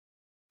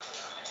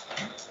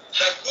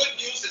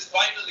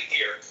finally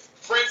here.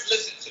 Friends,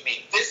 listen to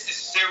me. This is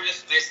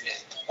serious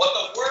business. What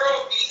the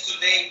world needs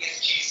today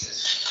is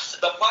Jesus.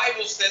 The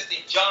Bible says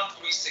in John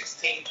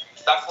 3:16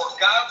 that for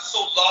God so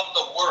loved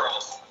the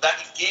world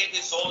that he gave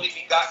his only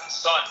begotten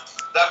Son,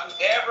 that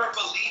whoever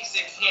believes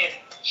in him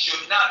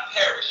should not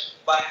perish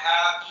but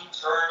have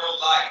eternal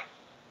life.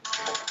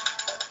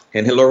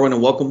 And hello, everyone,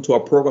 and welcome to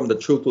our program, The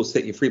Truth Will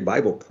Set You Free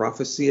Bible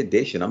Prophecy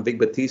Edition. I'm Vic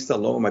Batista,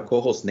 along with my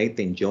co-host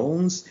Nathan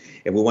Jones,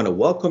 and we want to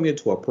welcome you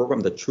to our program,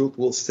 The Truth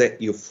Will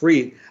Set You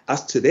Free.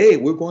 As today,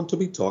 we're going to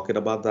be talking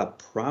about the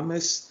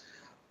promise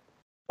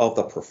of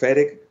the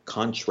prophetic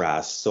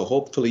contrast. So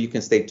hopefully you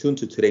can stay tuned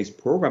to today's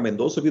program. And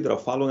those of you that are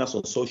following us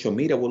on social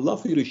media, we'd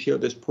love for you to share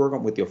this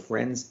program with your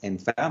friends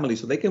and family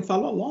so they can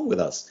follow along with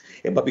us.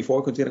 But before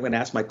we continue, I'm going to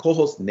ask my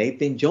co-host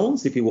Nathan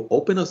Jones if he will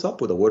open us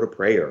up with a word of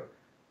prayer.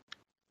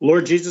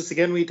 Lord Jesus,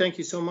 again, we thank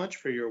you so much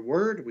for your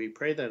word. We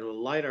pray that it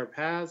will light our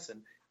paths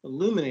and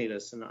illuminate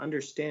us in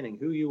understanding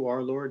who you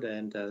are, Lord,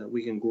 and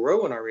we can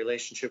grow in our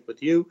relationship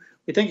with you.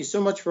 We thank you so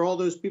much for all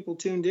those people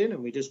tuned in,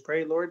 and we just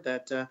pray, Lord,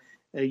 that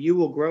you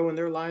will grow in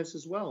their lives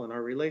as well, and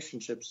our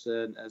relationships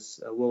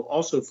as will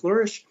also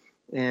flourish,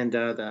 and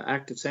the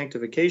act of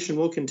sanctification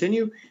will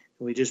continue. And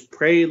we just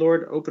pray,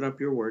 Lord, open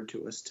up your word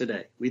to us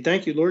today. We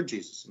thank you, Lord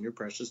Jesus, in your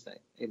precious name.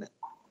 Amen.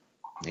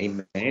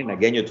 Amen.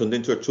 Again, you're tuned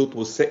into A Truth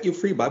Will Set You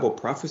Free Bible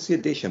Prophecy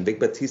Edition. Vic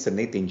Batista and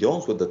Nathan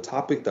Jones with the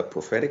topic, the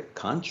prophetic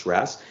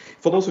contrast.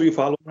 For those of you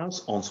following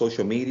us on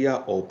social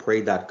media or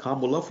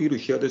pray.com, we'd love for you to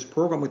share this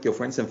program with your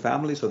friends and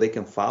family so they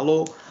can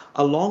follow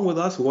along with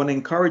us. We want to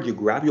encourage you,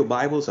 grab your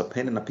Bibles, a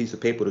pen and a piece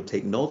of paper to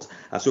take notes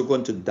as we're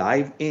going to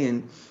dive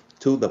in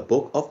to the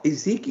book of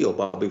Ezekiel.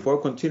 But before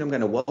I continue, I'm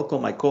going to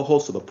welcome my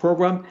co-host of the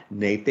program,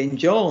 Nathan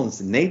Jones.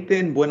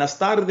 Nathan, buenas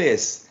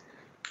tardes.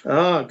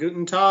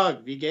 Guten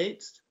Tag, wie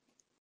geht's?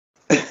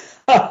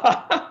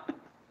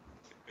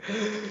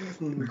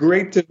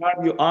 Great to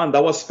have you on.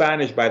 That was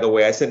Spanish, by the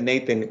way. I said,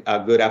 Nathan,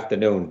 good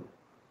afternoon.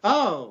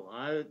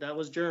 That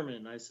was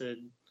German. I said,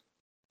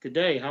 good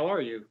day, how are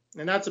you?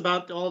 And that's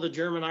about all the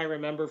German I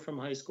remember from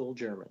high school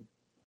German.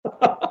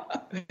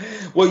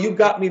 Well, you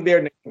got me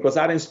there, Nathan, because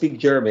I didn't speak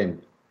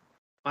German.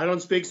 I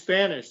don't speak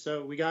Spanish,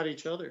 so we got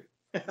each other.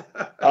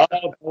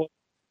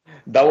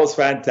 That was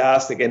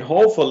fantastic. And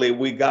hopefully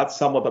we got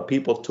some of the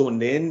people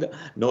tuned in,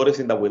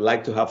 noticing that we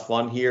like to have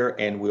fun here.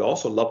 And we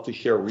also love to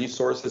share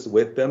resources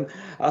with them.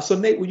 So,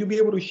 Nate, would you be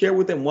able to share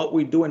with them what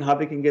we do and how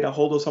they can get a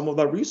hold of some of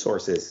the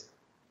resources?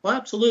 Well,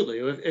 absolutely.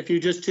 If you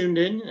just tuned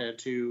in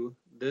to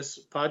this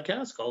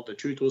podcast called The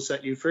Truth Will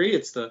Set You Free,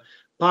 it's the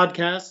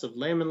podcast of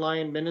Lamb and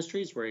Lion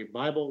Ministries. We're a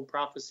Bible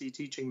prophecy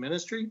teaching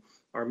ministry.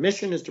 Our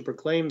mission is to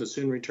proclaim the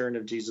soon return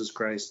of Jesus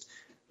Christ.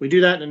 We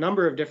do that in a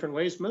number of different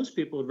ways. Most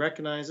people would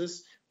recognize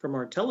us from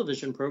our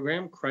television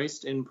program,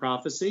 Christ in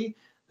Prophecy,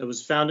 that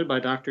was founded by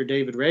Dr.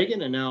 David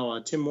Reagan, and now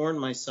Tim Moore and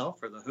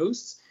myself are the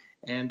hosts.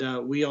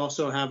 And we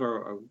also have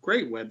a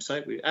great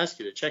website. We ask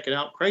you to check it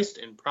out,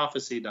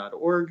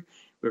 christinprophecy.org.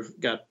 We've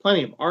got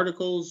plenty of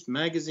articles,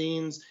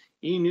 magazines,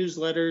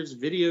 e-newsletters,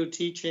 video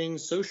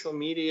teachings, social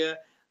media,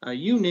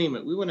 you name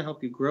it. We want to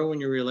help you grow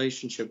in your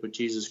relationship with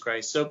Jesus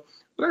Christ. So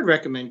what I'd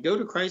recommend, go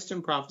to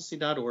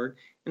christinprophecy.org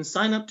and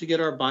sign up to get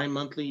our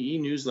bi-monthly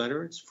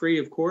e-newsletter. It's free,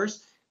 of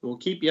course. We'll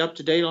keep you up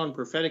to date on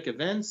prophetic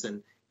events,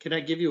 and can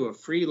I give you a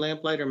free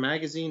Lamplighter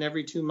magazine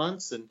every 2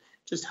 months and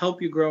just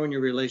help you grow in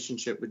your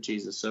relationship with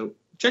Jesus. So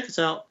check us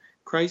out,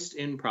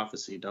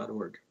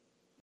 christinprophecy.org.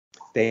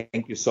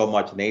 Thank you so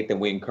much, Nathan.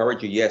 We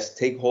encourage you, yes,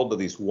 take hold of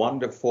these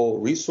wonderful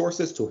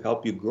resources to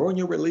help you grow in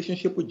your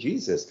relationship with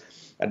Jesus.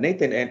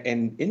 Nathan,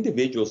 and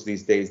individuals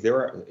these days,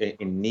 they're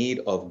in need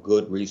of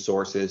good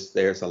resources.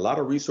 There's a lot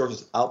of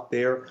resources out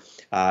there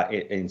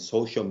in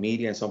social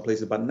media and some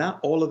places, but not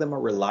all of them are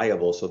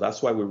reliable. So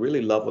that's why we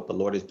really love what the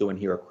Lord is doing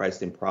here at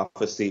Christ in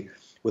Prophecy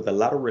with a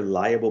lot of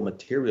reliable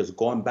materials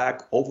going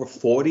back over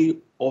 40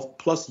 or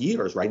plus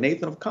years, right,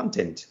 Nathan, of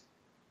content.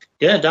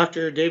 Yeah,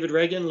 Dr. David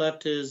Reagan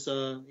left he's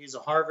a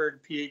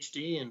Harvard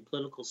PhD in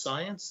political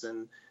science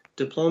and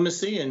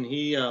diplomacy, and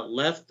he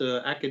left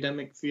the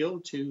academic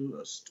field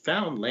to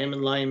found Lamb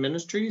and Lion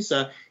Ministries.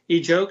 He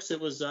jokes it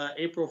was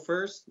April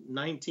 1st,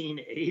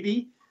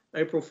 1980,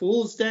 April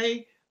Fool's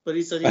Day, but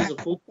he said he's a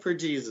fool for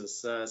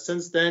Jesus.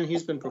 Since then,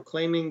 he's been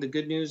proclaiming the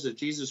good news of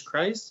Jesus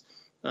Christ,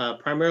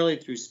 primarily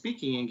through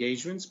speaking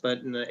engagements, but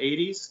in the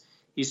 80s,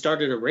 he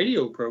started a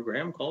radio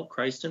program called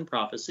Christ in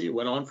Prophecy. It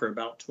went on for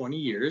about 20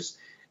 years,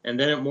 and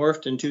then it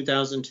morphed in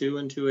 2002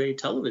 into a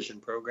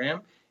television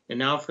program. And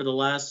now for the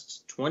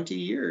last 20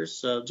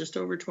 years, just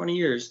over 20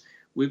 years,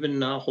 we've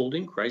been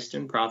holding Christ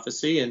in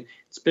Prophecy, and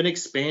it's been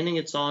expanding.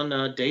 It's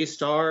on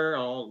Daystar,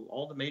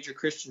 all the major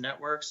Christian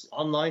networks,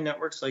 online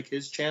networks like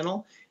his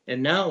channel,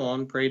 and now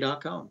on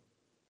pray.com.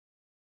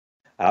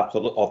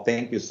 Absolutely. Oh,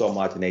 thank you so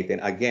much,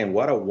 Nathan. Again,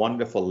 what a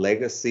wonderful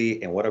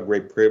legacy and what a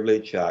great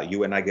privilege.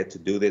 You and I get to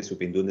do this. We've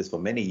been doing this for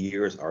many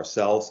years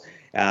ourselves,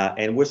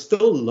 and we're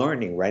still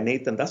learning, right,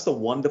 Nathan? That's the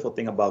wonderful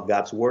thing about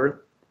God's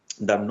word,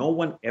 that no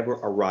one ever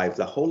arrives.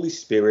 The Holy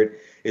Spirit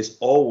is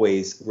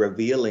always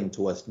revealing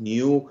to us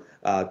new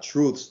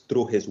truths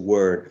through his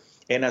word.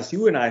 And as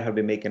you and I have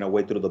been making our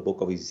way through the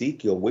book of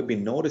Ezekiel, we've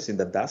been noticing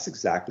that that's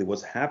exactly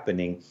what's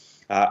happening.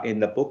 In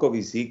the book of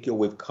Ezekiel,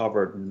 we've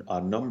covered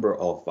a number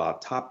of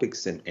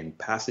topics and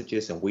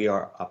passages, and we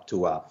are up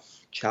to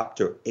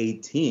chapter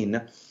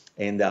 18.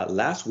 And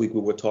last week, we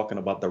were talking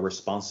about the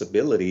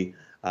responsibility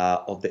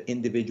of the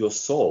individual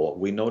soul.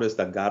 We noticed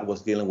that God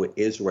was dealing with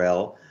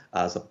Israel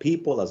as a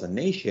people, as a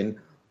nation,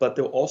 but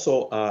there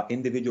also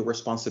individual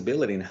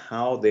responsibility in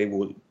how they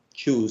would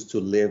choose to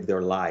live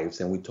their lives.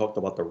 And we talked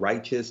about the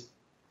righteous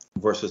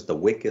versus the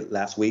wicked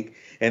last week.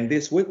 And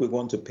this week, we're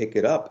going to pick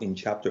it up in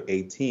chapter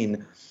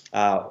 18.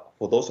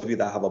 For those of you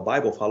that have a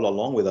Bible, follow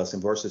along with us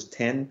in verses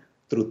 10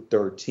 through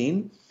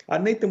 13.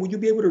 Nathan, would you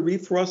be able to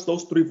read for us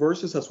those three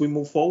verses as we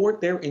move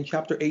forward there in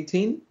chapter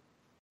 18?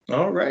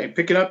 All right,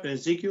 pick it up in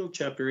Ezekiel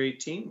chapter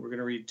 18. We're going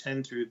to read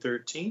 10 through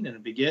 13, and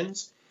it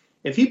begins,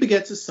 "If he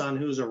begets a son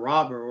who is a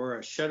robber or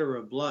a shedder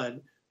of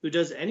blood, who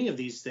does any of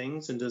these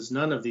things and does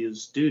none of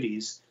these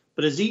duties,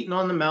 but has eaten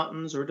on the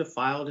mountains or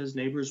defiled his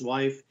neighbor's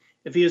wife,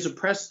 if he has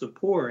oppressed the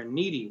poor and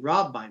needy,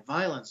 robbed by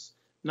violence,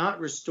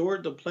 not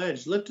restored the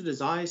pledge, lifted his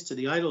eyes to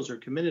the idols, or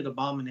committed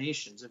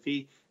abominations, if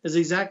he has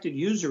exacted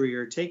usury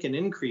or taken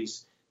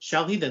increase,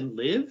 shall he then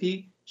live?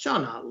 He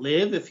shall not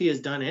live. If he has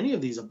done any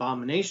of these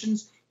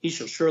abominations, he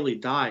shall surely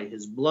die.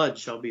 His blood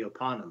shall be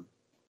upon him."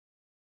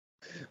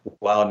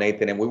 Wow,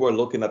 Nathan, and we were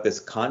looking at this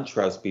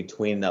contrast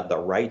between the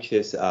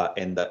righteous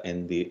and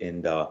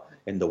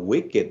the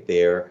wicked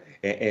there.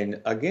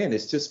 And again,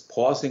 it's just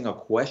pausing a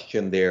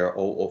question there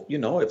of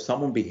if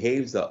someone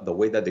behaves the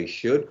way that they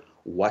should,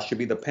 what should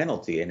be the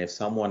penalty? And if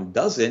someone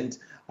doesn't,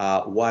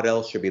 what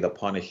else should be the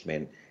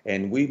punishment?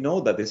 And we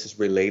know that this is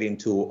relating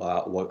to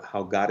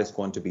how God is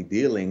going to be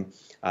dealing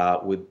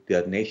with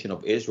the nation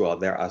of Israel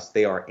there as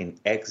they are in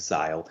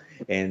exile.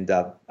 And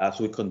as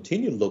we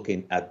continue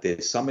looking at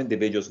this, some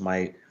individuals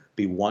might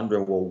be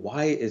wondering, well,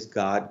 why is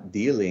God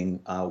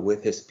dealing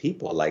with his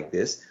people like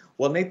this?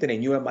 Well, Nathan,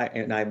 and you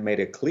and I made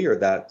it clear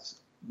that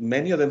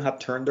many of them have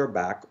turned their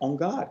back on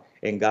God,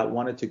 and God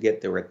wanted to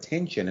get their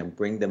attention and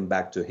bring them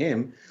back to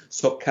him.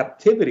 So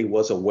captivity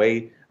was a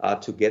way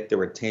to get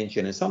their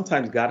attention. And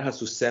sometimes God has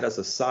to set us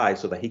aside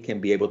so that he can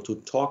be able to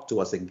talk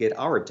to us and get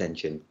our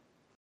attention.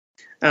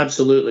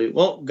 Absolutely.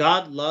 Well,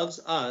 God loves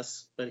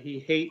us, but he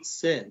hates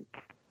sin.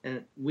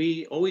 And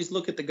we always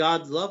look at the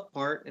God's love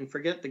part and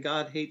forget the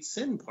God hates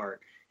sin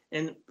part.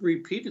 And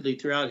repeatedly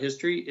throughout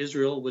history,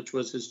 Israel, which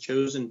was his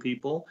chosen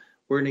people,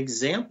 were an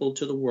example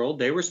to the world.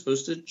 They were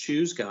supposed to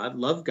choose God,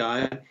 love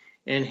God,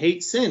 and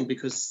hate sin,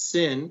 because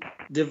sin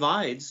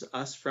divides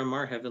us from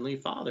our Heavenly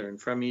Father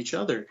and from each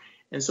other.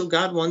 And so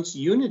God wants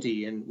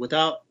unity, and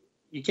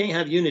you can't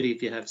have unity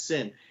if you have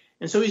sin.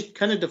 And so he's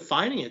kind of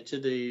defining it to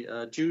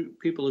the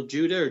people of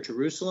Judah or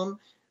Jerusalem.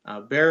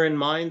 Bear in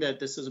mind that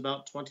this is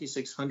about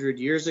 2,600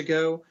 years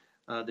ago.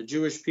 The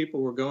Jewish people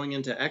were going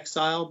into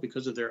exile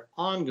because of their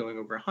ongoing,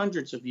 over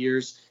hundreds of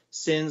years,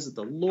 sins that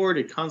the Lord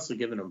had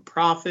constantly given them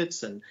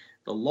prophets and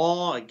the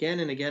law again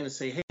and again to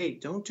say, hey,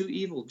 don't do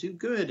evil, do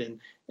good,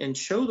 and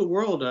show the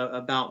world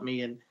about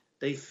me. And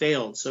they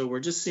failed. So we're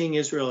just seeing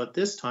Israel at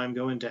this time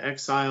go into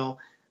exile.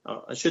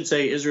 I should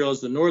say Israel,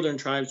 as the northern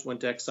tribes,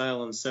 went to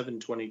exile in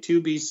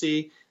 722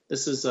 BC.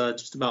 This is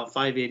just about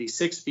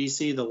 586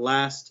 BC, the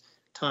last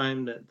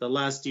time, the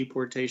last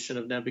deportation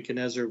of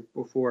Nebuchadnezzar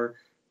before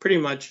pretty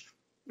much,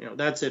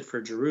 that's it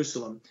for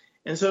Jerusalem.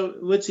 And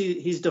so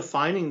he's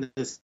defining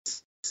the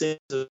sins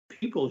of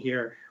people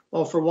here.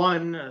 Well, for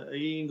one,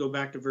 you can go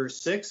back to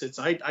verse 6. It's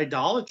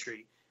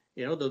idolatry.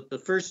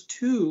 The first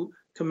two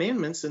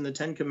commandments in the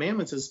 10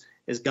 Commandments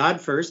is God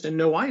first and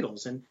no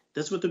idols. And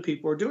that's what the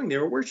people were doing. They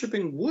were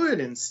worshiping wood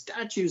and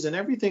statues and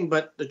everything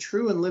but the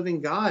true and living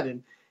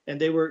God.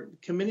 And they were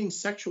committing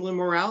sexual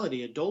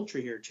immorality,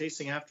 adultery here,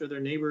 chasing after their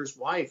neighbor's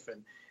wife.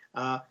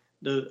 And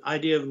the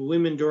idea of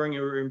women during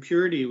her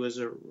impurity was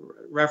a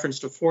reference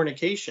to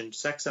fornication,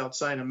 sex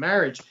outside of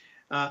marriage.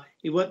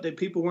 The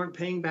people weren't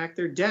paying back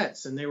their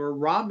debts, and they were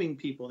robbing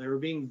people. They were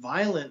being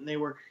violent, and they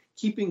were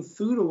keeping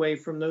food away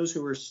from those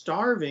who were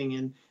starving,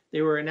 and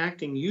they were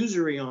enacting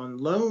usury on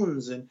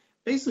loans, and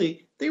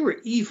basically they were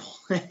evil.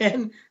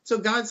 And so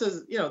God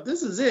says,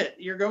 this is it.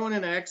 You're going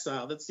into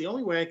exile. That's the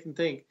only way I can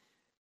think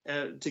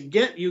to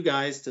get you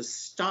guys to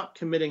stop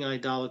committing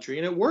idolatry.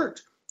 And it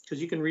worked,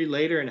 because you can read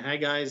later in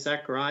Haggai,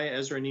 Zechariah,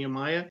 Ezra,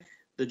 Nehemiah,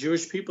 the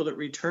Jewish people that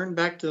returned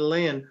back to the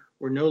land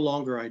were no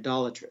longer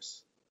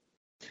idolatrous.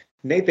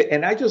 Nathan,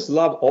 and I just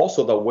love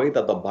also the way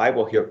that the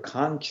Bible here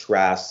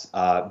contrasts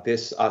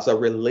this as a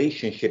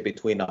relationship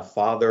between a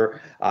father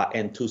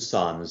and two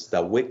sons.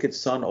 The wicked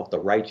son of the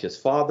righteous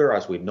father,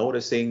 as we're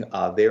noticing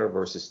there,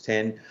 verses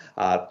 10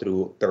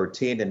 through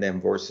 13, and then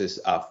verses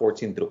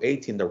 14 through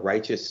 18, the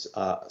righteous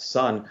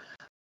son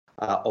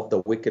of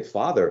the wicked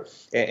father.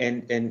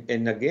 And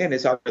again,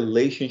 it's our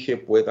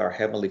relationship with our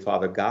Heavenly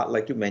Father. God,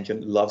 like you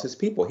mentioned, loves his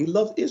people. He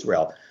loves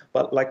Israel.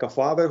 But like a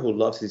father who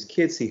loves his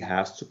kids, he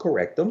has to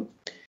correct them.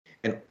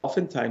 And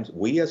oftentimes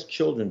we as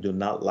children do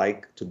not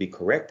like to be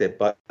corrected,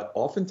 but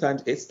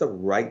oftentimes it's the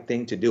right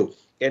thing to do.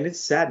 And it's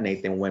sad,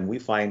 Nathan, when we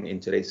find in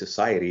today's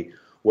society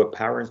where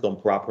parents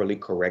don't properly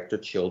correct their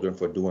children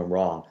for doing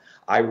wrong.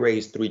 I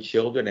raised 3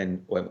 children,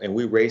 and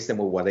we raised them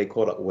with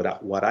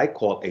what I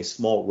call a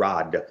small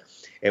rod.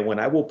 And when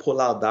I will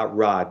pull out that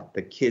rod,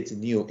 the kids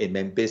knew it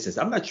meant business.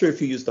 I'm not sure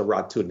if you use the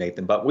rod too,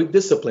 Nathan, but we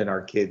discipline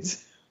our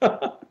kids.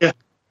 Yeah.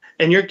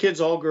 And your kids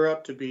all grew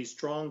up to be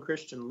strong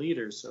Christian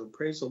leaders. So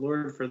praise the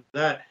Lord for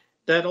that.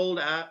 That old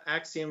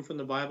axiom from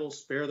the Bible,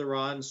 spare the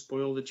rod and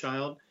spoil the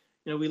child.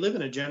 We live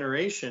in a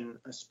generation,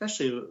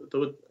 especially,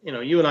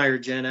 you and I are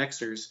Gen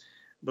Xers,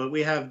 but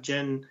we have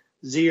Gen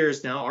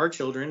Zers now, our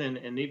children,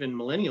 and even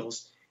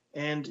millennials.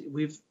 And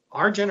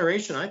our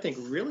generation, I think,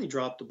 really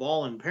dropped the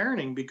ball in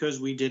parenting because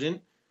we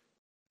didn't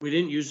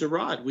use the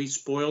rod. We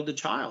spoiled the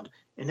child.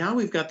 And now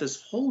we've got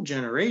this whole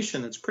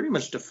generation that's pretty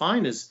much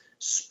defined as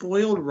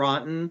spoiled,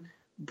 rotten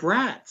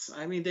brats.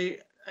 I mean,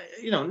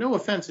 no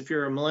offense if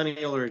you're a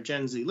millennial or a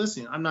Gen Z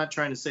listening. I'm not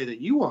trying to say that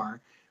you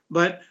are,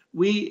 but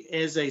we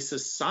as a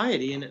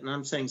society, and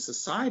I'm saying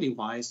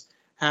society-wise,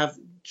 have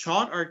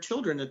taught our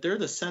children that they're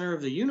the center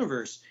of the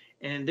universe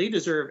and they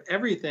deserve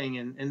everything,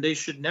 and they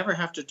should never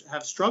have to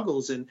have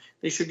struggles, and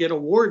they should get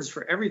awards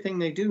for everything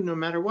they do no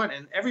matter what,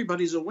 and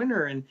everybody's a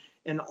winner,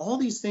 and all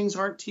these things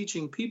aren't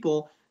teaching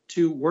people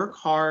to work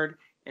hard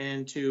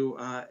and to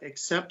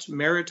accept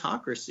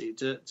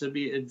meritocracy, to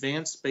be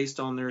advanced based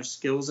on their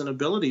skills and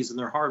abilities and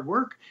their hard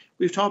work.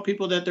 We've taught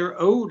people that they're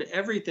owed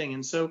everything,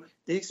 and so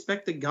they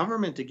expect the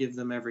government to give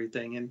them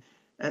everything,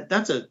 and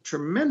that's a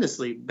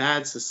tremendously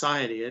bad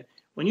society.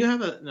 When you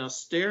have an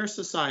austere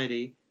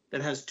society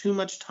that has too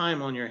much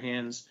time on your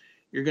hands,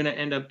 you're going to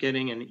end up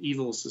getting an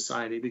evil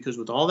society, because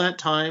with all that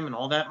time and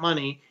all that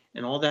money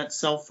and all that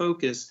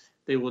self-focus,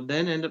 they will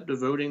then end up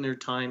devoting their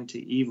time to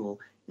evil.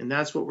 And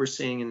that's what we're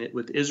seeing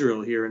with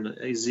Israel here in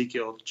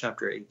Ezekiel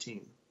chapter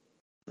 18.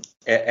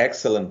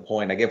 Excellent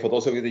point. Again, for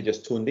those of you that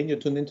just tuned in, you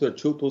tuned into the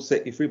Truth Will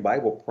Set You Free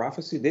Bible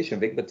Prophecy Edition.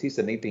 Vic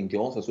Batista, Nathan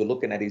Jones, as we're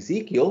looking at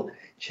Ezekiel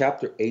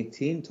chapter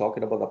 18,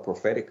 talking about the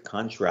prophetic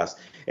contrast.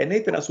 And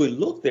Nathan, as we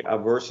look there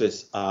at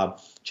verses,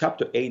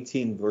 chapter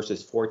 18,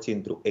 verses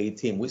 14 through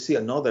 18, we see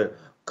another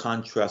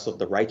contrast of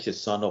the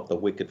righteous son of the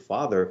wicked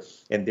father.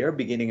 And there,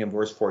 beginning in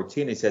verse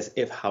 14, it says,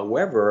 if,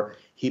 however,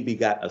 he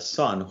begat a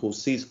son who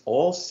sees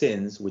all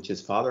sins which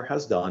his father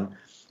has done,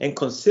 and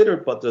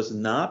considered but does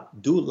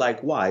not do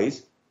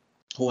likewise,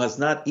 who has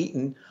not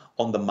eaten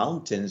on the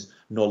mountains,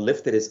 nor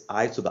lifted his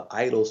eyes to the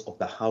idols of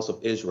the house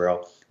of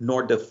Israel,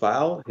 nor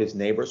defiled his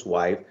neighbor's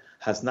wife,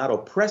 has not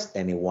oppressed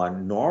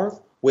anyone,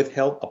 nor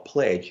withheld a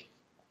pledge,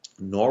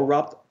 nor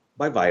robbed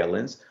by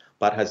violence,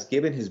 but has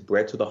given his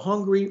bread to the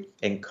hungry,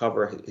 and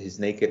covered his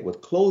naked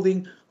with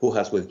clothing, who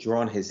has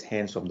withdrawn his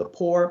hands from the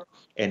poor,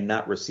 and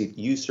not received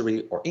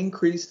usury or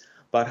increase,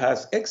 but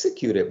has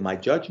executed my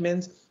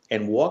judgments,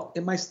 and walked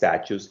in my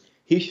statutes,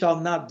 he shall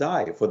not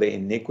die for the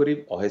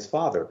iniquity of his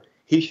father.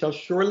 He shall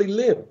surely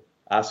live.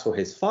 As for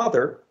his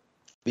father,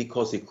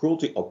 because he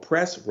cruelly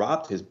oppressed,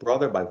 robbed his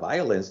brother by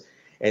violence,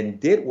 and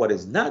did what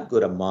is not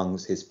good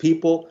amongst his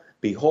people,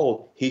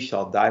 behold, he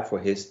shall die for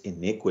his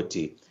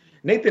iniquity.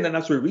 Nathan, and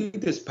as we read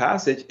this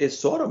passage, it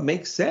sort of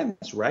makes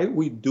sense, right?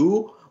 We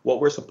do what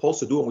we're supposed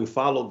to do and we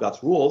follow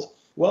God's rules.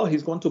 Well,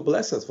 he's going to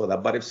bless us for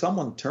that. But if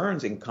someone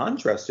turns in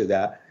contrast to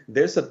that,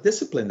 there's a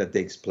discipline that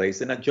takes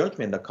place and a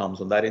judgment that comes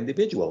on that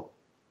individual.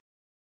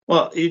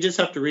 Well, you just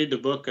have to read the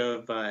book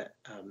of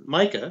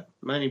Micah.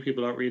 Many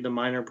people don't read the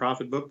Minor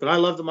Prophet book, but I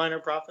love the Minor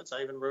Prophets.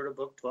 I even wrote a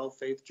book, 12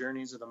 Faith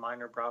Journeys of the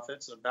Minor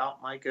Prophets,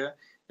 about Micah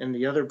and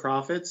the other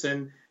prophets.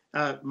 And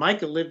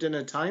Micah lived in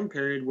a time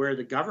period where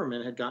the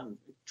government had gotten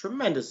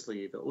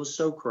tremendously evil. It was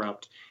so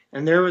corrupt.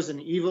 And there was an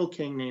evil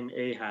king named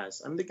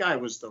Ahaz. I mean, the guy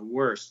was the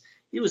worst.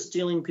 He was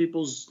stealing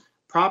people's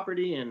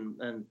property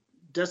and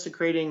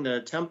desecrating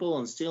the temple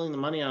and stealing the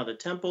money out of the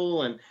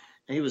temple, and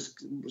he was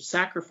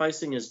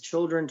sacrificing his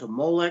children to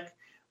Molech.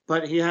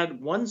 But he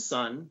had one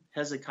son,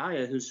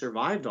 Hezekiah, who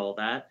survived all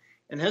that,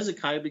 and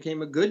Hezekiah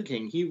became a good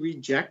king. He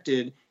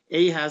rejected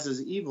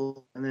Ahaz's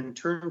evil and then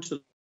turned to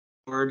the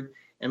Lord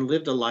and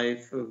lived a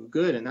life of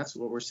good. And that's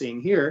what we're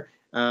seeing here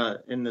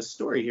in the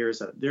story here, is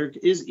that there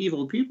is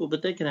evil people,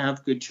 but they can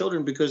have good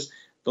children, because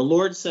the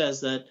Lord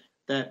says that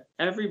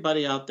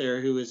everybody out there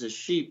who is a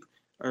sheep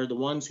are the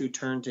ones who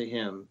turn to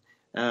him.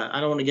 I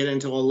don't want to get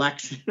into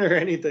election or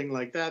anything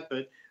like that,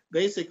 but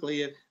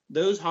basically,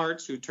 those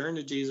hearts who turn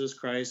to Jesus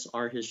Christ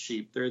are his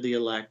sheep. They're the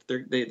elect.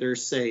 They're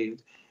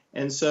saved.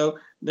 And so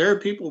there are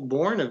people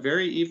born of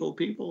very evil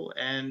people,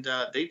 and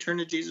they turn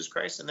to Jesus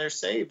Christ and they're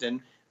saved.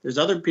 And there's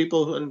other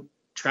people who, and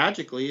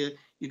tragically,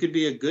 you could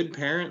be a good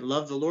parent,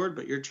 love the Lord,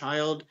 but your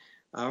child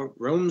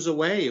roams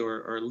away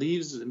or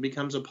leaves and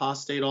becomes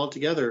apostate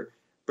altogether.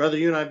 Brother,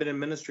 you and I have been in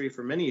ministry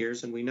for many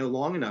years, and we know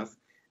long enough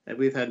that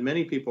we've had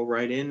many people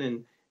write in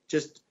and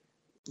just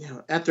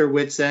at their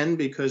wits' end,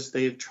 because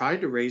they've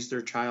tried to raise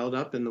their child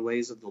up in the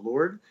ways of the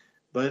Lord,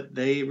 but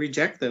they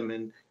reject them.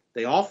 And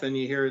they often,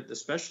 you hear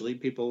especially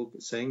people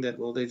saying that,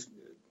 well, they've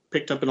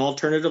picked up an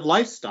alternative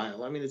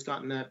lifestyle. I mean, it's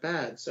gotten that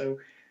bad. So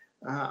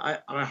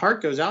my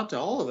heart goes out to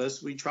all of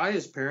us. We try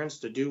as parents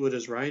to do what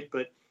is right,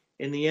 but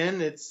in the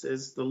end, it's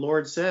as the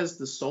Lord says,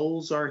 the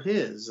souls are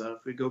his.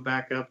 If we go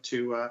back up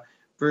to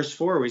verse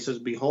 4, where he says,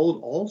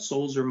 behold, all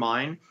souls are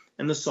mine,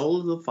 and the soul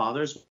of the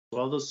Father as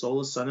well, the soul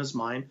of the Son is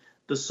mine.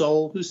 The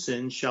soul who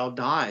sins shall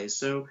die.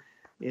 So,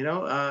 in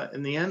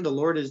the end, the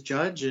Lord is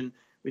judge, and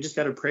we just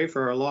got to pray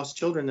for our lost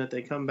children that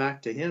they come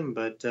back to him.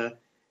 But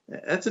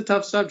that's a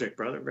tough subject,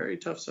 brother. Very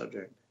tough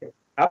subject.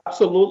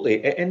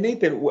 Absolutely. And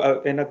Nathan,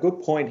 and a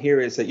good point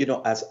here is that,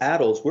 as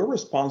adults, we're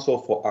responsible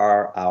for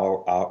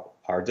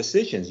our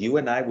decisions. You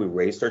and I, we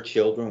raised our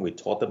children, we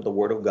taught them the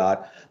word of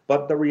God.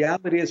 But the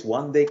reality is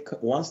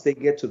once they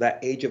get to that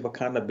age of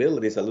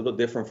accountability, it's a little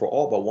different for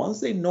all. But once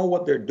they know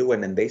what they're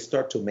doing and they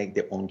start to make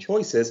their own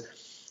choices,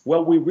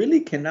 well, we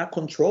really cannot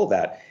control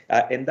that.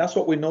 And that's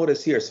what we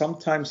notice here.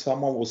 Sometimes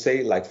someone will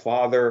say, like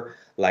father,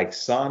 like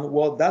son.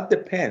 Well, that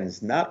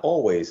depends. Not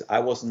always. I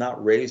was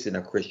not raised in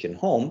a Christian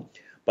home.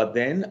 But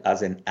then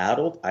as an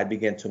adult, I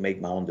began to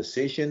make my own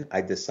decision.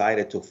 I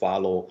decided to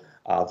follow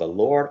the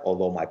Lord,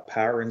 although my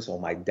parents or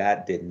my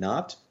dad did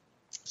not.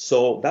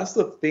 So that's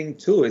the thing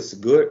too. It's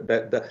good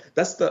that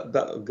that's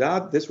the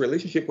God. This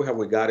relationship we have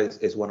with God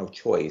is one of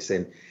choice,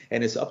 and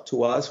it's up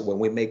to us. When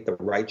we make the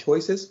right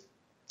choices,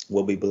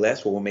 we'll be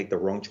blessed. When we make the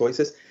wrong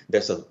choices,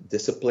 there's a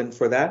discipline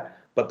for that.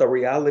 But the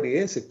reality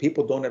is, if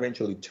people don't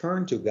eventually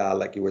turn to God,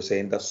 like you were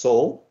saying, the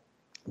soul,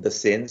 the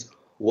sins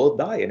will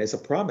die. And it's a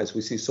promise. We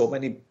see so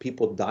many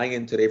people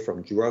dying today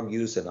from drug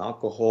use and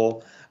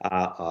alcohol,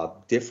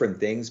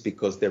 different things,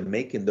 because they're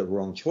making the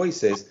wrong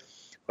choices.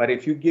 But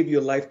if you give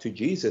your life to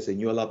Jesus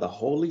and you allow the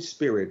Holy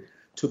Spirit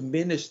to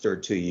minister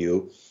to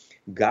you,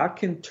 God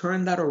can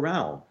turn that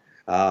around.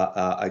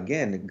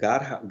 Again,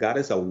 God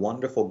is a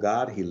wonderful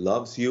God. He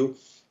loves you.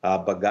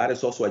 But God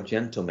is also a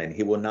gentleman.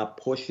 He will not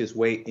push his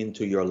way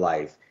into your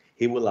life.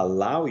 He will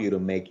allow you to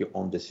make your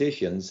own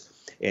decisions,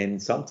 and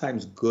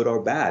sometimes good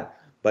or bad.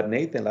 But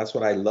Nathan, that's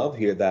what I love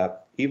here,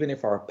 that even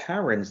if our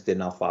parents did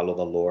not follow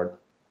the Lord,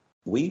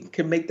 we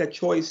can make that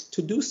choice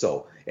to do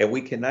so. And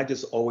we cannot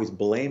just always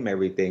blame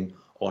everything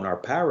on our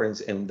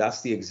parents. And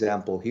that's the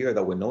example here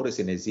that we notice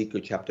in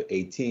Ezekiel chapter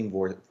 18,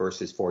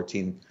 verses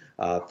 14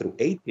 through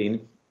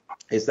 18,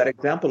 is that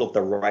example of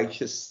the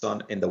righteous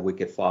son and the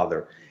wicked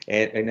father.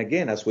 And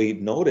again, as we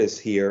notice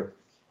here,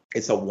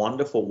 it's a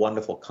wonderful,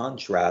 wonderful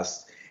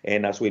contrast.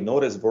 And as we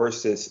notice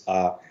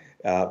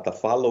the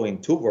following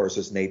two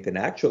verses, Nathan,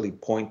 actually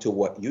point to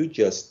what you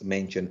just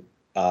mentioned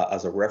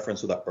as a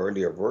reference to the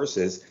earlier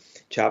verses,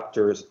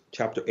 chapter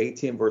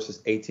 18,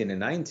 verses 18 and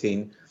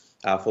 19.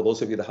 For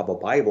those of you that have a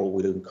Bible,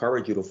 we'd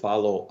encourage you to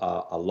follow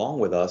along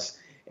with us.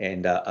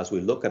 And as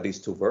we look at these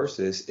two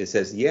verses, it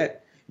says,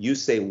 yet you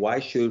say, why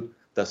should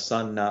the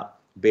son not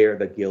bear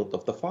the guilt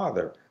of the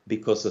father?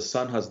 Because the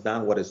son has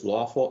done what is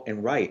lawful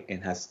and right,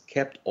 and has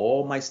kept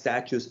all my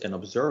statutes and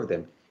observed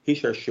them. He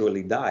shall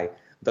surely die.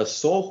 The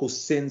soul who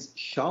sins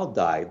shall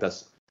die.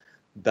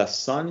 The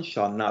son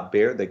shall not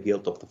bear the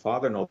guilt of the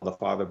father, nor the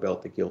father bear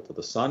the guilt of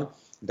the son.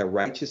 The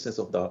righteousness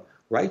of the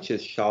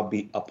righteous shall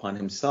be upon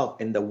himself,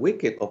 and the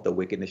wicked of the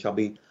wickedness shall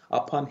be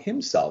upon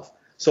himself.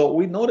 So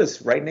we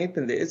notice, right,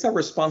 Nathan, it's a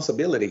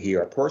responsibility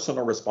here, a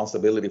personal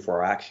responsibility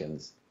for our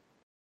actions.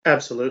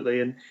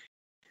 Absolutely.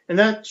 And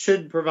that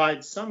should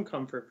provide some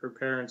comfort for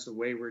parents of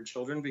wayward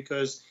children,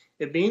 because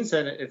it means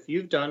that if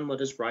you've done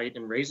what is right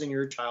in raising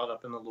your child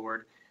up in the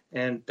Lord,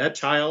 and that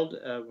child,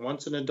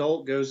 once an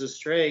adult, goes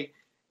astray,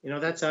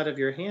 that's out of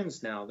your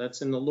hands now.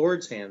 That's in the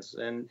Lord's hands.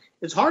 And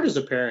it's hard as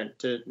a parent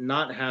to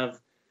not have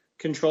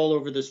control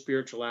over the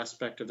spiritual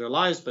aspect of their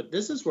lives. But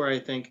this is where I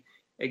think,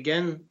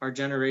 again, our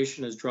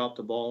generation has dropped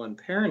the ball in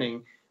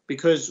parenting,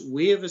 because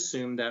we have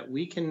assumed that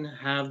we can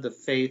have the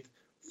faith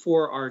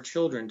for our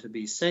children to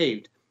be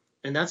saved.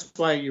 And that's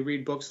why you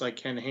read books like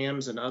Ken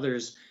Ham's and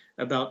others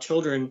about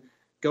children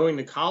going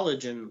to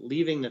college and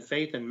leaving the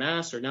faith in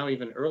mass, or now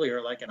even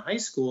earlier, like in high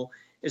school,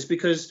 is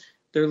because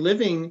they're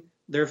living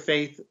their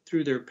faith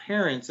through their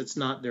parents. It's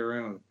not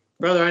their own.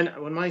 Brother,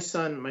 when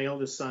my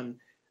oldest son,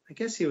 I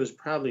guess he was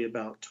probably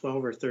about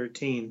 12 or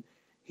 13,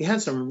 he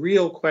had some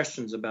real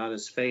questions about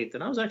his faith.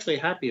 And I was actually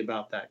happy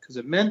about that, because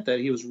it meant that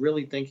he was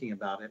really thinking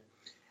about it.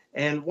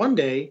 And one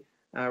day,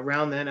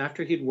 around then,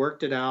 after he'd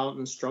worked it out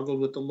and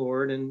struggled with the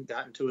Lord and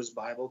got into his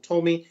Bible,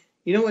 told me,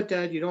 you know what,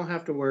 Dad, you don't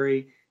have to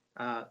worry.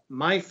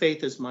 My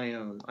faith is my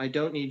own. I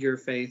don't need your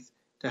faith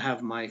to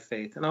have my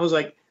faith. And I was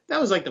like, that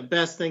was like the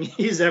best thing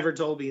he's ever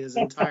told me his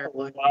entire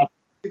life,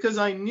 because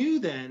I knew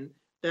then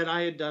that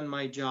I had done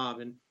my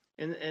job.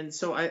 And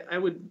so I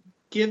would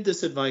give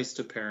this advice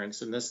to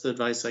parents, and that's the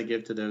advice I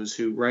give to those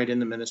who write in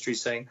the ministry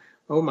saying,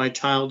 oh, my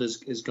child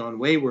is gone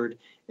wayward,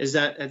 is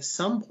that at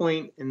some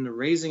point in the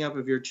raising up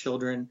of your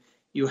children,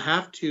 you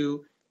have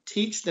to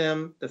teach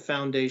them the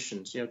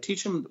foundations,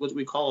 teach them what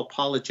we call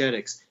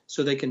apologetics,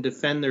 so they can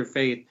defend their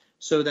faith,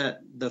 so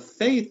that the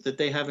faith that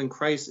they have in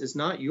Christ is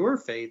not your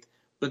faith,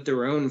 but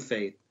their own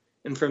faith.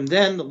 And from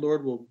then, the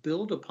Lord will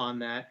build upon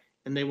that,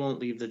 and they won't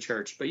leave the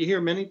church. But you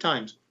hear many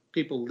times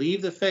people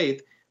leave the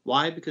faith.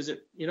 Why? Because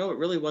it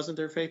really wasn't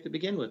their faith to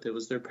begin with. It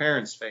was their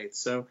parents' faith.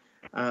 So,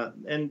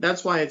 and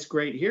that's why it's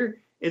great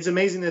here. It's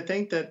amazing to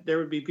think that there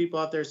would be people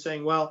out there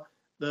saying, well,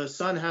 the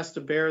son has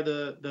to bear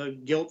the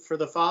guilt for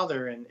the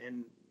father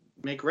and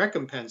make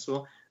recompense.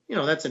 Well,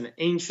 that's an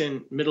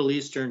ancient Middle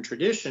Eastern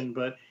tradition,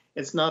 but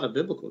it's not a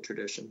biblical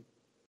tradition.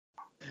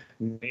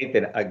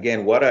 Nathan,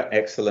 again, what an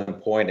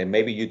excellent point. And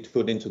maybe you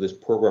tuned into this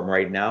program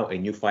right now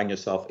and you find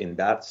yourself in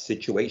that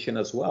situation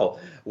as well.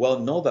 Well,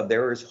 know that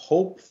there is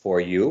hope for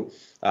you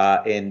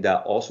and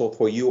also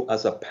for you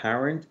as a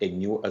parent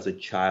and you as a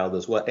child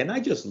as well. And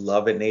I just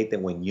love it,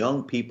 Nathan, when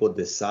young people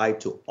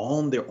decide to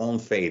own their own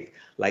faith,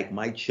 like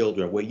my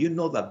children, where you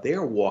know that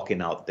they're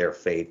walking out their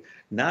faith,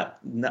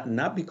 not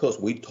because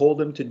we told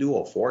them to do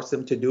or forced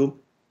them to do,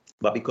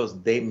 but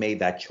because they made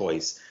that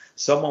choice.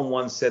 Someone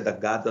once said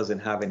that God doesn't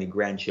have any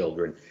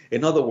grandchildren.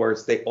 In other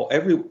words,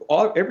 every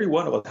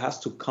one of us has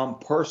to come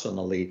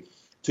personally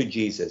to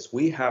Jesus.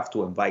 We have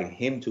to invite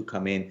him to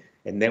come in,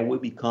 and then we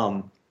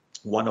become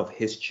one of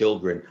his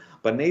children.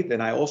 But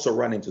Nathan, I also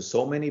run into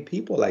so many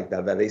people like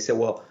that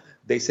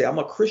they say, I'm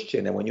a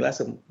Christian. And when you ask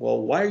them, well,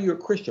 why are you a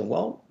Christian?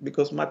 Well,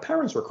 because my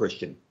parents were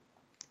Christian.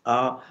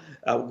 I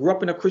grew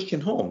up in a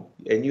Christian home.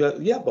 And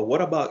but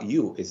what about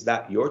you? Is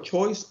that your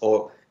choice,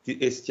 or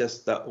it's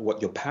just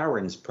what your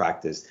parents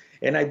practice?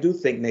 And I do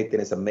think, Nathan,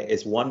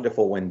 it's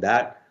wonderful when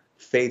that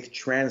faith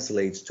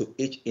translates to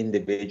each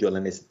individual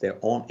and it's their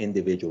own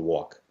individual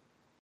walk.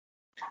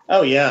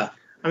 Oh, yeah.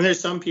 I mean,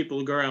 there's some people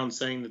who go around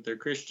saying that they're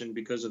Christian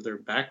because of their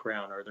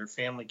background or their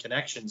family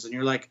connections. And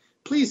you're like,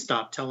 please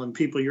stop telling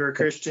people you're a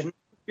Christian.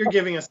 You're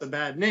giving us a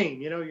bad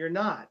name. You're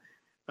not.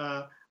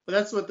 But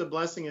that's what the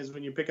blessing is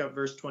when you pick up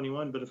verse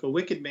 21. But if a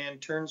wicked man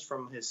turns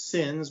from his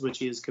sins, which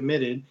he has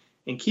committed,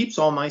 and keeps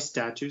all my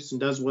statutes and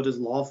does what is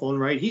lawful and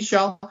right, he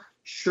shall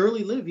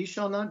surely live, he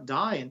shall not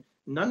die, and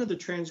none of the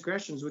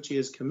transgressions which he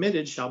has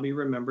committed shall be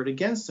remembered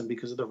against him,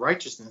 because of the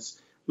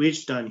righteousness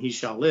which done he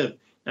shall live.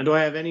 Now do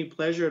I have any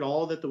pleasure at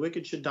all that the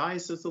wicked should die,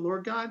 says the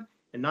Lord God,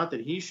 and not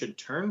that he should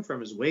turn from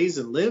his ways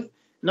and live?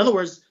 In other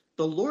words,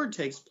 the Lord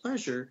takes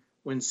pleasure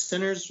when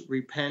sinners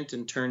repent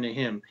and turn to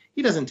him.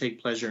 He doesn't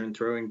take pleasure in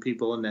throwing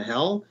people into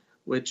hell,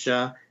 which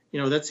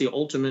that's the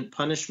ultimate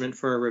punishment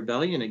for a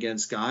rebellion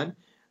against God.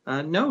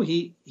 No,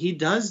 he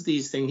does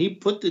these things. He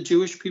put the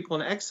Jewish people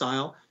in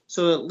exile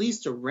so at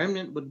least a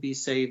remnant would be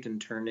saved and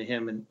turn to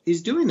him. And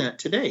he's doing that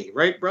today,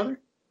 right, brother?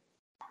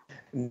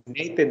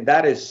 Nathan,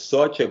 that is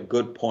such a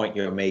good point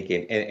you're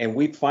making. And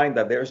we find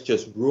that there's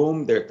just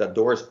room there, the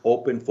doors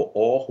open for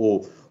all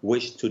who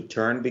wish to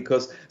turn,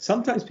 because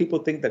sometimes people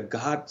think that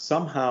God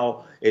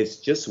somehow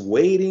is just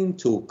waiting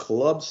to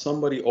club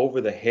somebody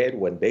over the head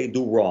when they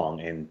do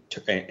wrong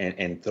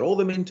and throw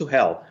them into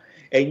hell.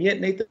 And yet,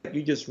 Nathan,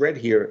 you just read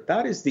here,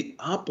 that is the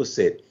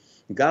opposite.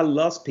 God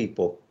loves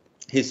people.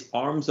 His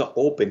arms are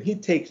open. He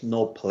takes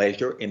no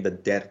pleasure in the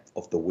death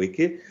of the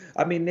wicked.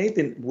 I mean,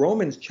 Nathan,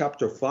 Romans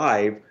chapter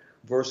 5,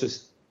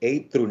 verses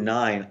 8 through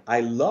 9, I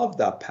love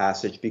that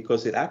passage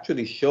because it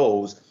actually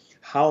shows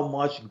how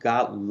much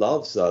God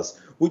loves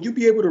us. Would you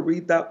be able to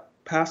read that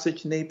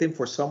passage, Nathan,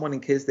 for someone in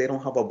case they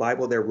don't have a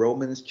Bible there?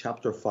 Romans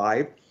chapter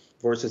 5,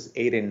 verses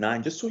 8 and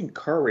 9, just to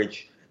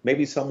encourage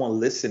maybe someone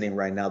listening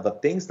right now, the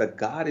things that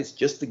God is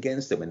just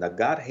against them and that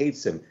God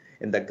hates them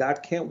and that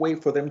God can't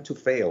wait for them to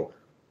fail.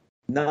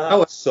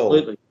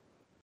 Absolutely.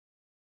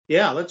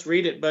 Yeah, let's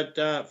read it.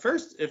 But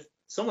first, if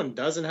someone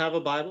doesn't have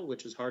a Bible,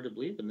 which is hard to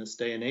believe in this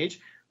day and age,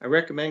 I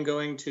recommend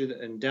going to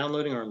and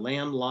downloading our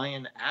Lamb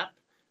Lion app.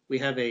 We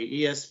have a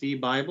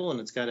ESV Bible, and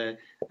it's got a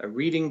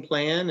reading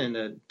plan and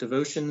a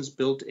devotions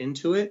built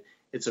into it.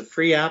 It's a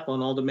free app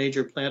on all the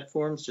major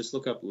platforms. Just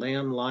look up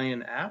Lamb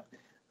Lion app.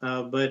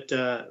 But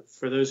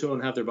for those who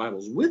don't have their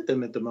Bibles with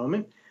them at the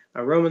moment,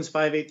 Romans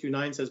 5, 8 through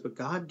 9 says, but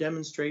God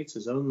demonstrates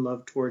his own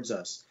love towards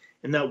us,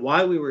 and that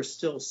while we were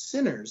still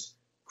sinners,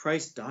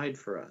 Christ died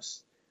for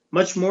us.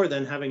 Much more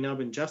than, having now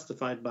been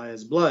justified by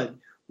his blood,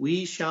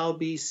 we shall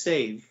be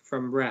saved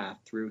from wrath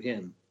through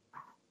him.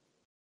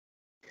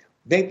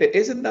 Nathan,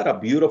 isn't that a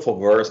beautiful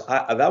verse?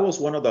 That was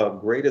one of the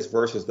greatest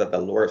verses that the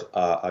Lord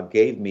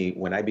gave me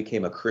when I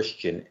became a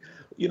Christian.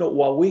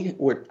 While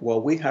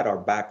we had our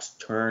backs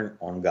turned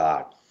on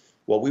God,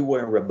 while we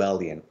were in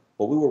rebellion,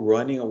 while we were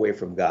running away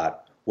from God,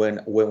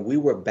 when we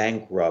were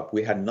bankrupt,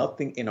 we had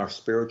nothing in our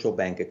spiritual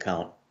bank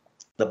account.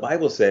 The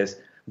Bible says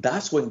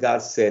that's when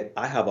God said,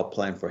 I have a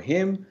plan for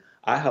him.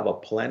 I have a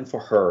plan for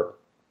her.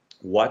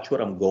 Watch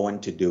what I'm going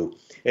to do.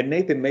 And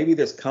Nathan, maybe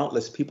there's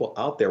countless people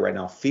out there right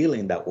now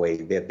feeling that way,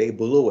 that they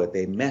blew it,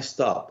 they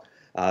messed up.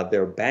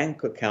 Their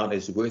bank account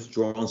is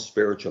withdrawn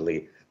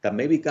spiritually, that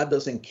maybe God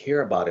doesn't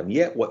care about him.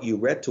 Yet what you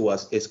read to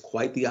us is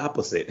quite the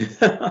opposite.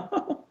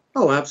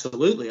 Oh,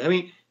 absolutely. I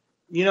mean,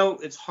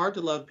 it's hard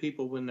to love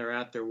people when they're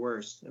at their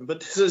worst. But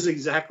this is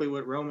exactly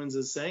what Romans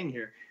is saying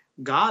here.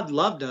 God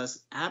loved us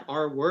at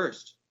our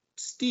worst,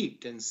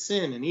 steeped in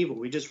sin and evil.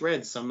 We just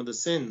read some of the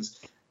sins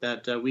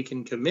that we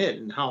can commit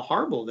and how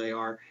horrible they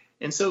are.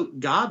 And so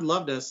God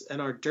loved us at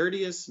our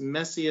dirtiest,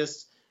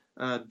 messiest,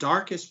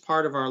 darkest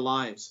part of our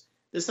lives.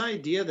 This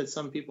idea that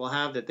some people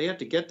have that they have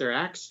to get their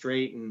act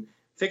straight and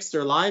fix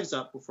their lives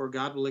up before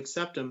God will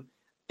accept them,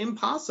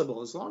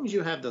 impossible. As long as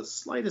you have the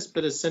slightest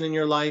bit of sin in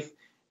your life,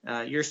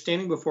 you're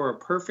standing before a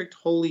perfect,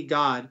 holy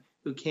God,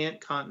 who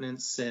can't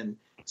countenance sin.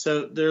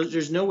 So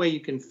there's no way you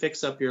can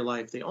fix up your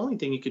life. The only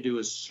thing you could do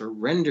is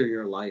surrender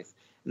your life.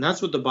 And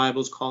that's what the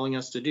Bible's calling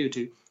us to do,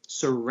 to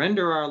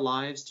surrender our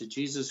lives to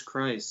Jesus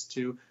Christ,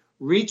 to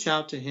reach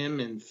out to him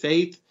in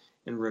faith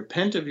and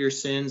repent of your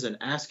sins and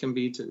ask him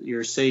be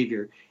your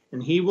Savior.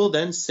 And he will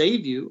then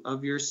save you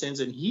of your sins,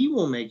 and he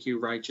will make you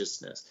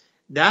righteousness.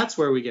 That's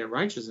where we get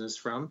righteousness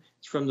from.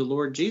 It's from the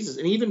Lord Jesus.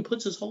 And he even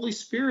puts his Holy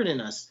Spirit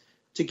in us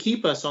to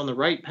keep us on the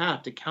right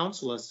path, to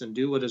counsel us and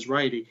do what is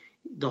right.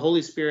 The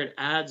Holy Spirit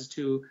adds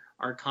to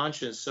our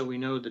conscience so we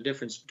know the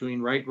difference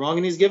between right and wrong.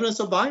 And he's given us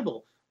a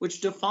Bible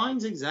which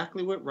defines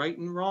exactly what right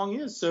and wrong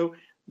is. So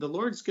the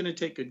Lord's going to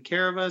take good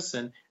care of us.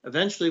 And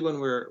eventually when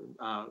we're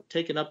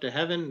taken up to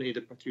heaven,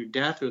 either through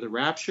death or the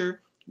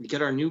rapture, we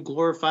get our new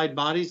glorified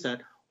bodies.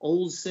 That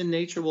old sin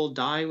nature will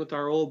die with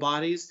our old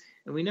bodies,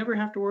 and we never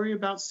have to worry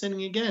about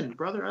sinning again.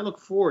 Brother, I look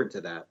forward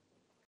to that.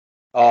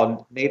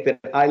 Nathan,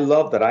 I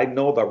love that. I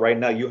know that right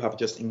now you have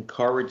just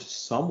encouraged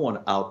someone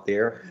out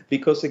there,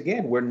 because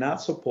again, we're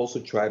not supposed to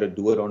try to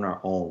do it on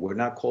our own. We're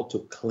not called to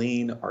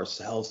clean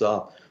ourselves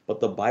up. But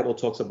the Bible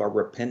talks about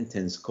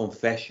repentance,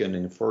 confession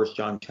in 1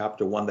 John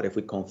chapter 1, that if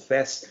we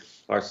confess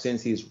our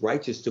sins, he's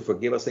righteous to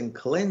forgive us and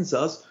cleanse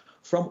us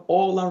from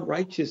all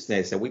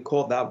unrighteousness. And we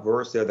call that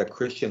verse there the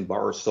Christian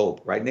bar soap,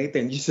 right,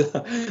 Nathan?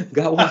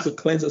 God wants to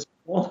cleanse us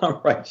from all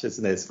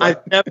unrighteousness.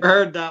 I've never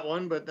heard that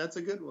one, but that's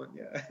a good one.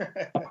 Yeah.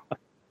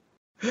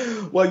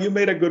 Well, you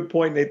made a good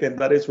point, Nathan.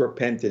 That is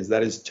repentance.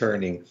 That is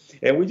turning.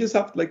 And we just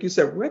have to, like you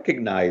said,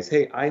 recognize,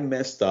 hey, I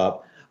messed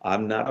up.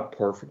 I'm not a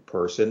perfect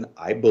person.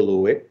 I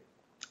blew it.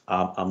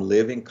 I'm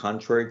living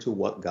contrary to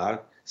what God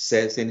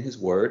says in his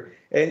word.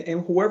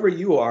 And whoever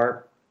you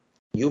are,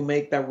 you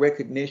make that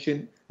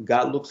recognition.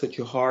 God looks at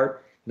your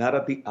heart, not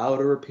at the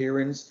outer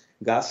appearance.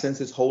 God sends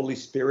his Holy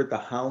Spirit, the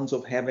hounds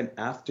of heaven,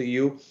 after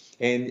you,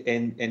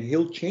 and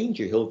he'll change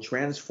you. He'll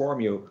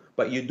transform you.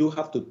 But you do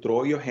have to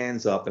throw your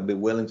hands up and be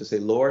willing to say,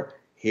 Lord,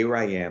 here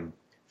I am.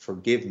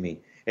 Forgive me.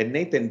 And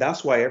Nathan,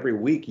 that's why every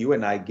week you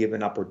and I give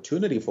an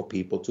opportunity for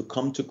people to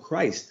come to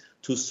Christ,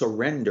 to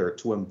surrender,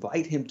 to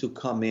invite him to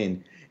come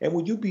in. And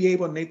would you be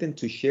able, Nathan,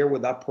 to share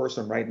with that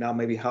person right now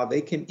maybe how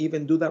they can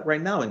even do that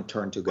right now and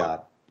turn to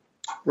God?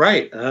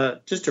 Right.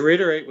 Just to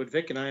reiterate what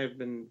Vic and I have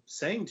been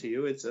saying to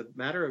you, it's a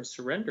matter of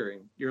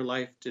surrendering your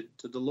life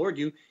to the Lord.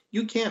 You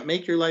can't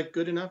make your life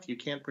good enough. You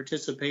can't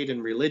participate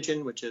in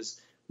religion, which is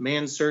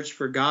man's search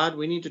for God.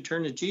 We need to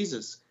turn to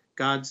Jesus,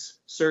 God's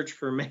search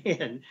for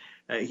man.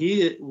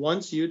 He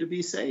wants you to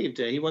be saved.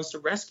 He wants to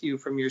rescue you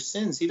from your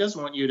sins. He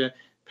doesn't want you to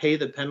pay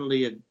the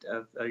penalty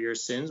of your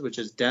sins, which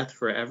is death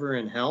forever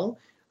in hell.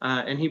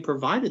 And he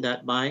provided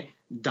that by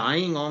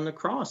dying on the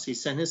cross. He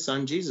sent his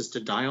son Jesus to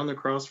die on the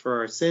cross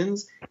for our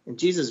sins. And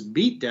Jesus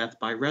beat death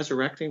by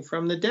resurrecting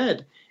from the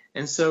dead.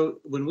 And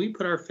so when we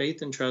put our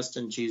faith and trust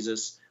in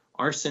Jesus,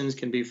 our sins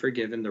can be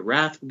forgiven. The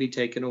wrath will be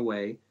taken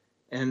away,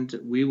 and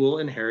we will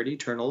inherit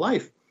eternal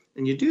life.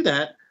 And you do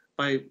that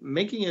by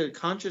making a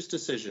conscious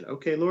decision.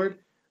 Okay, Lord,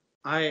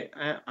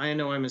 I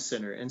know I'm a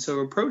sinner. And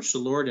so approach the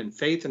Lord in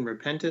faith and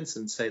repentance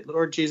and say,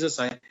 Lord Jesus,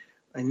 I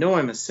know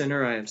I'm a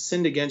sinner. I have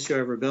sinned against you. I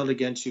have rebelled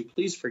against you.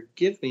 Please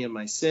forgive me of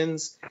my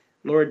sins.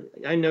 Lord,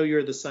 I know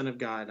you're the Son of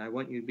God. I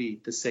want you to be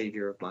the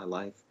Savior of my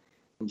life.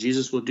 And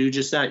Jesus will do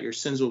just that. Your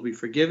sins will be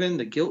forgiven.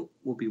 The guilt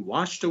will be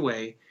washed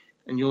away,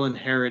 and you'll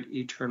inherit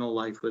eternal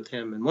life with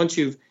him. And once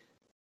you've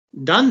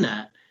done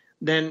that,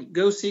 then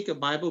go seek a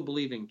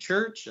Bible-believing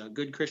church,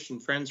 good Christian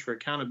friends for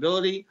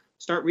accountability.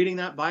 Start reading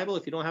that Bible.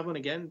 If you don't have one,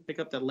 again, pick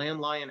up that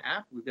Landlion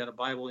app. We've got a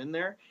Bible in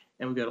there,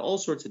 and we've got all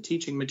sorts of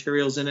teaching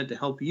materials in it to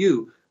help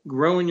you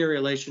grow in your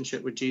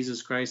relationship with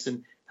Jesus Christ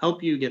and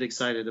help you get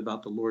excited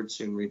about the Lord's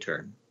soon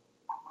return.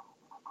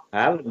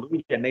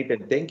 Hallelujah,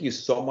 Nathan. Thank you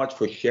so much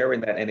for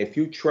sharing that. And if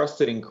you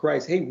trusted in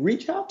Christ, hey,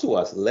 reach out to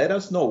us. Let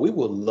us know. We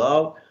would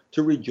love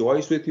to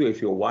rejoice with you.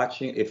 If you're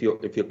watching, if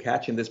you're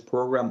catching this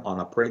program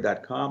on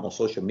apray.com or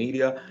social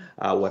media,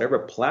 whatever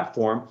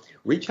platform,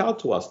 reach out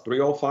to us,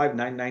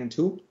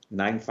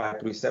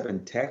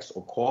 305-992-9537, text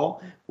or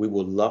call. We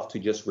would love to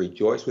just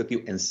rejoice with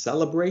you and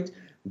celebrate,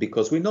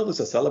 because we know there's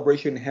a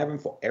celebration in heaven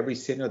for every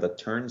sinner that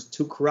turns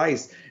to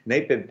Christ.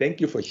 Nathan,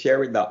 thank you for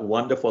sharing that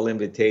wonderful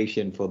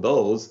invitation for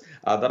those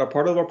that are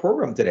part of our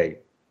program today.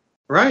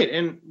 Right.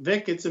 And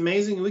Vic, it's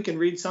amazing. We can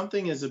read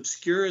something as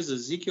obscure as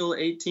Ezekiel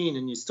 18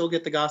 and you still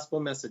get the gospel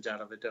message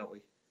out of it, don't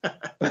we?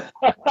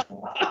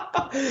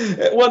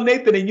 Well,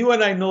 Nathan, and you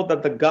and I know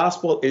that the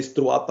gospel is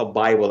throughout the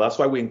Bible. That's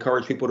why we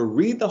encourage people to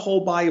read the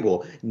whole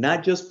Bible,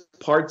 not just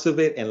parts of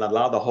it, and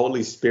allow the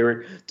Holy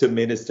Spirit to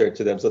minister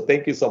to them. So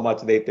thank you so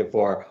much, Nathan,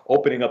 for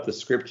opening up the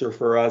scripture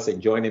for us and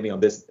joining me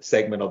on this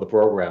segment of the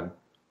program.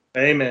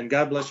 Amen.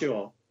 God bless you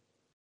all.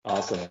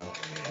 Awesome.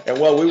 And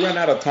well, we ran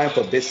out of time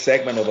for this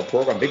segment of the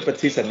program. Vic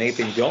Batista,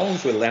 Nathan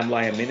Jones with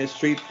Landlion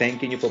Ministry,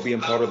 thanking you for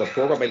being part of the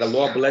program. May the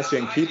Lord bless you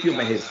and keep you.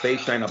 May his face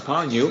shine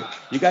upon you.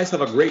 You guys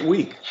have a great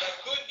week.